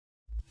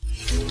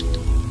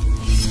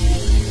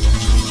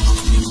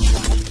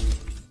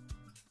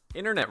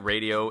Internet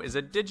radio is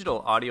a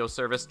digital audio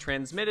service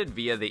transmitted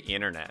via the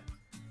internet.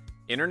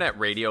 Internet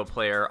radio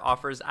player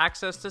offers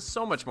access to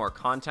so much more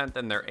content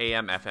than their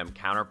AM/FM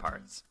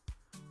counterparts.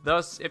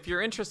 Thus, if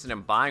you're interested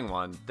in buying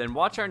one, then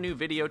watch our new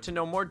video to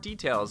know more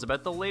details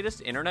about the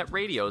latest internet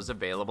radios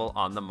available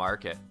on the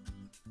market.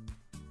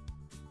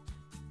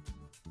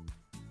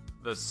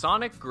 The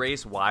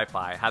Sonicgrace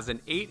WIFI has an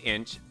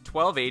 8-inch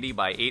 1280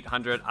 by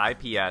 800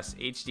 IPS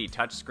HD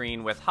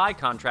touchscreen with high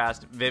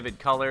contrast, vivid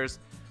colors,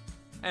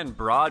 and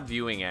broad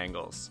viewing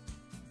angles.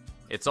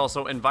 It's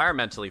also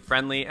environmentally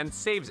friendly and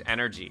saves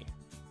energy.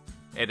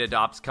 It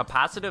adopts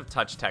capacitive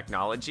touch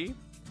technology.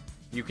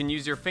 You can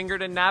use your finger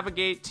to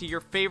navigate to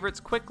your favorites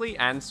quickly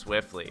and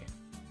swiftly.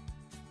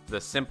 The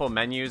simple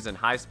menus and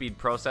high-speed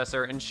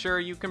processor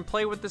ensure you can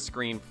play with the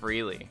screen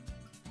freely.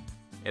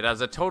 It has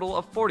a total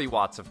of 40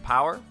 watts of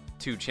power,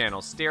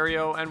 2-channel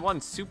stereo, and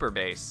 1 super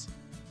bass.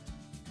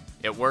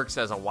 It works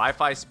as a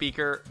Wi-Fi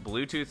speaker,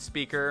 Bluetooth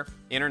speaker,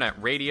 internet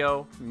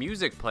radio,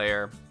 music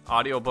player,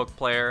 audiobook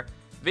player,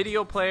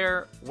 video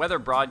player, weather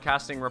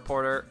broadcasting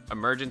reporter,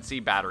 emergency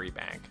battery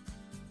bank.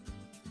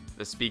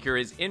 The speaker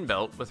is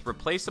inbuilt with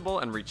replaceable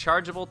and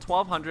rechargeable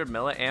 1200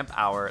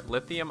 mAh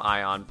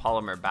lithium-ion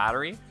polymer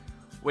battery,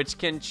 which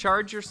can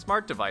charge your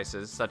smart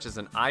devices such as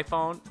an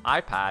iPhone,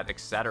 iPad,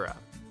 etc.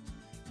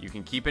 You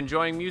can keep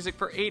enjoying music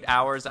for 8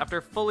 hours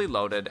after fully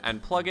loaded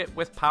and plug it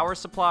with power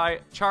supply,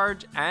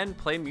 charge, and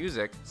play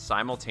music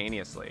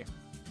simultaneously.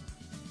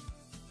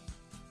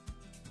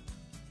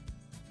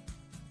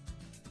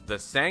 The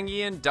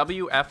Sangean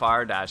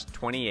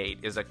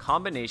WFR-28 is a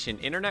combination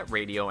internet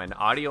radio and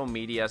audio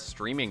media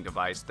streaming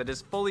device that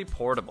is fully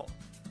portable.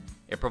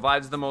 It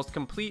provides the most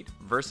complete,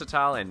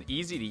 versatile, and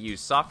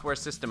easy-to-use software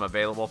system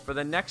available for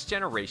the next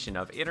generation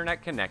of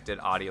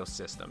internet-connected audio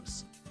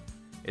systems.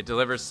 It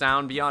delivers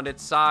sound beyond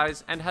its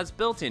size and has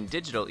built-in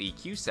digital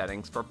EQ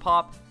settings for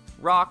pop,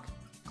 rock,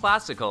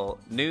 classical,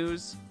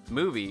 news,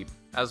 movie,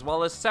 as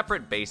well as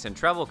separate bass and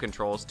treble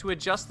controls to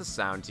adjust the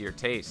sound to your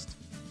taste.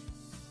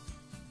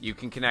 You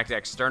can connect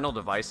external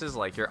devices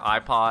like your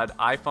iPod,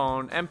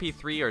 iPhone,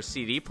 MP3, or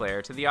CD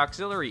player to the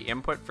auxiliary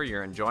input for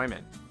your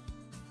enjoyment.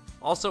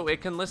 Also, it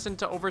can listen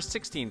to over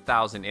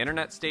 16,000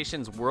 internet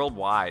stations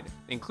worldwide,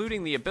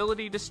 including the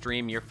ability to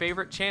stream your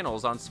favorite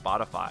channels on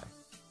Spotify.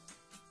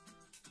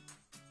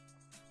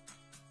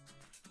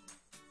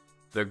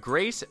 The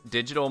Grace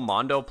Digital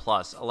Mondo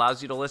Plus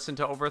allows you to listen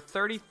to over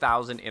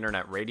 30,000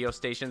 internet radio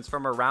stations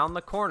from around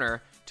the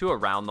corner to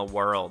around the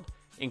world,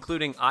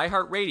 including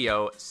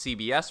iHeartRadio,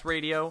 CBS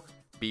Radio,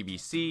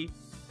 BBC,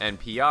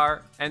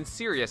 NPR, and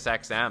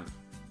SiriusXM.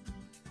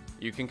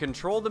 You can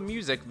control the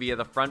music via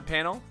the front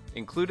panel,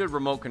 included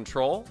remote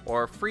control,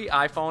 or a free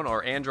iPhone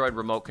or Android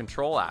remote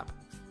control app.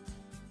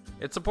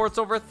 It supports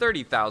over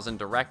 30,000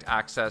 direct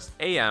access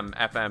AM,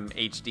 FM,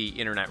 HD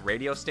internet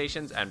radio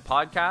stations and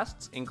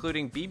podcasts,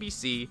 including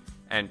BBC,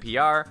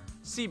 NPR,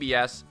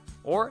 CBS,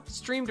 or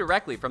stream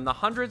directly from the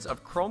hundreds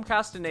of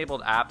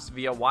Chromecast-enabled apps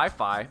via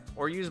Wi-Fi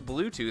or use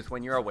Bluetooth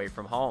when you're away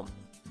from home.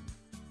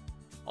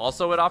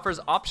 Also, it offers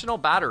optional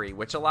battery,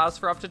 which allows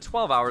for up to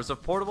 12 hours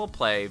of portable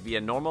play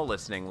via normal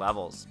listening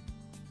levels.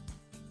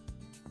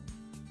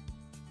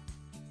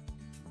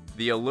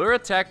 The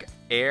Aluratek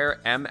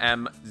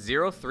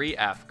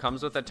AIRMM03F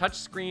comes with a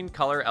touchscreen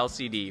color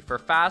LCD for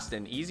fast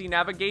and easy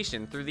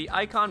navigation through the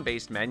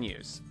icon-based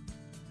menus.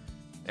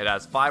 It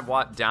has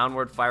 5-watt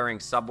downward-firing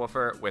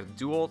subwoofer with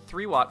dual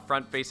 3-watt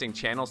front-facing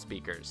channel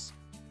speakers.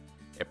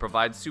 It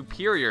provides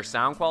superior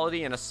sound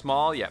quality in a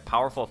small yet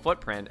powerful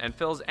footprint and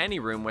fills any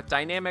room with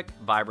dynamic,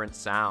 vibrant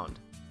sound.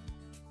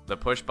 The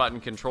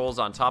push-button controls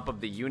on top of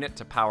the unit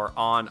to power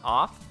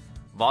on/off,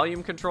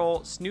 volume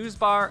control, snooze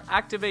bar,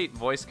 activate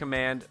voice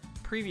command,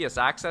 previous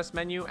access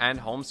menu, and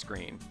home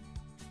screen.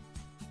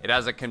 It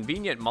has a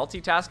convenient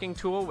multitasking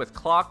tool with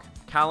clock,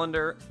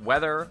 calendar,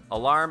 weather,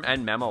 alarm,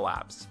 and memo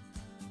apps.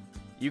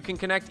 You can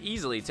connect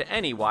easily to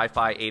any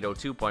Wi-Fi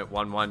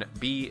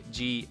 802.11b,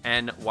 G,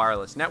 N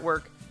wireless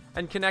network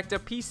and connect a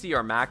PC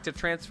or Mac to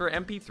transfer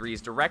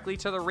MP3s directly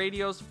to the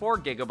radio's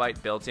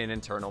 4GB built-in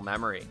internal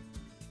memory.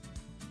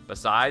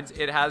 Besides,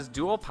 it has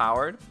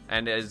dual-powered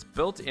and is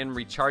built-in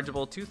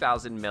rechargeable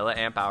 2000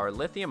 mAh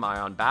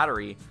lithium-ion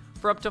battery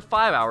for up to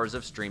 5 hours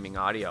of streaming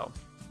audio.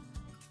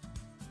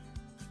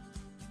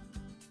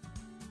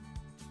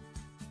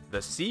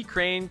 The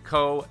Crane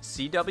Co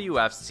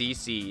CWF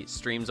CC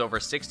streams over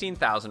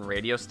 16,000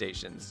 radio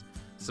stations,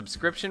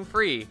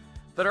 subscription-free,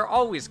 that are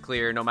always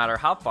clear no matter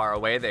how far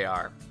away they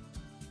are.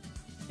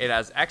 It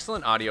has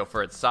excellent audio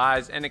for its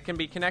size, and it can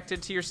be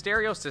connected to your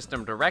stereo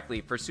system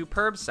directly for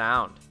superb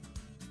sound.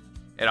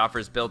 It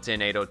offers built-in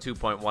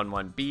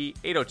 802.11b,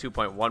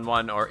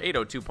 802.11, or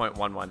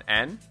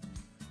 802.11n.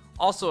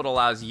 Also, it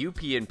allows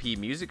UP&P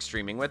music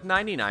streaming with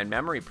 99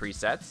 memory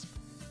presets,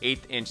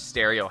 8-inch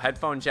stereo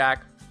headphone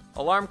jack,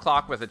 alarm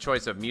clock with a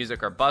choice of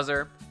music or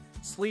buzzer,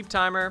 sleep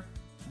timer,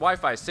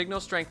 Wi-Fi signal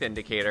strength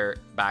indicator,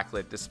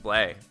 backlit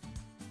display.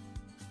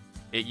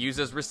 It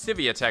uses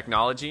Recivia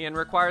technology and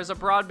requires a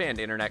broadband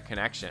internet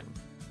connection.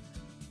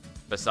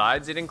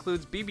 Besides, it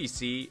includes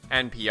BBC,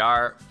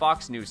 NPR,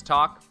 Fox News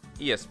Talk,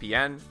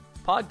 ESPN,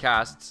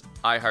 podcasts,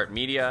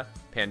 iHeartMedia,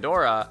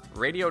 Pandora,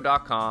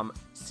 Radio.com,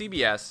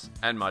 CBS,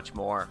 and much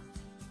more.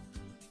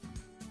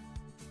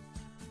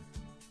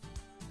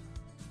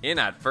 In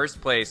at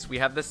first place, we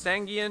have the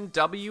Sangean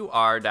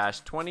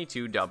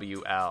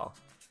WR-22WL.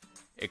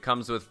 It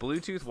comes with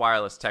Bluetooth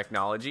wireless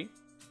technology.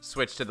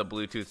 Switch to the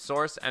Bluetooth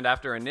source, and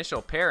after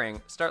initial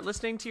pairing, start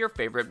listening to your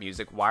favorite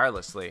music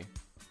wirelessly.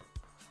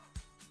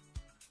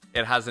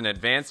 It has an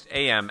advanced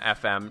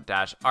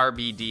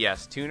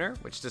AM/FM-RBDS tuner,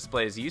 which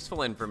displays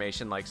useful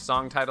information like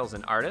song titles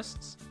and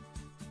artists.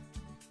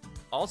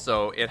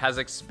 Also, it has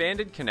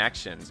expanded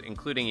connections,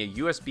 including a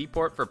USB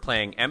port for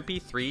playing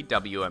MP3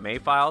 WMA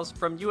files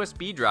from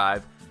USB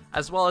drive,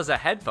 as well as a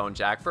headphone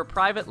jack for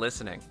private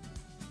listening.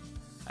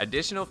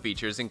 Additional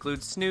features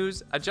include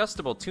snooze,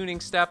 adjustable tuning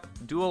step,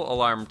 dual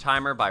alarm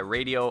timer by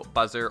radio,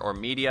 buzzer, or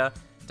media,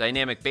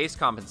 dynamic bass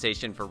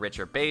compensation for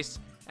richer bass,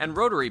 and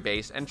rotary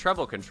bass and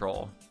treble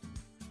control.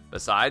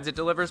 Besides, it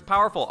delivers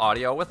powerful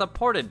audio with a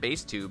ported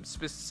bass tube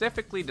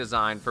specifically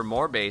designed for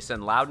more bass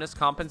and loudness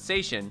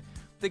compensation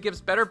that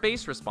gives better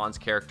bass response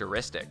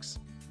characteristics.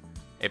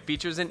 It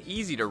features an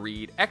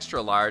easy-to-read,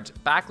 extra-large,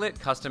 backlit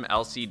custom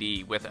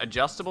LCD with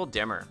adjustable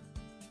dimmer.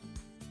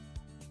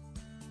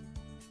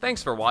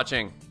 Thanks for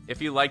watching.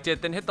 If you liked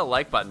it, then hit the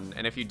like button,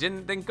 and if you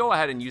didn't, then go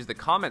ahead and use the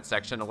comment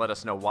section to let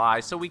us know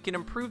why so we can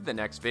improve the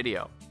next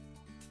video.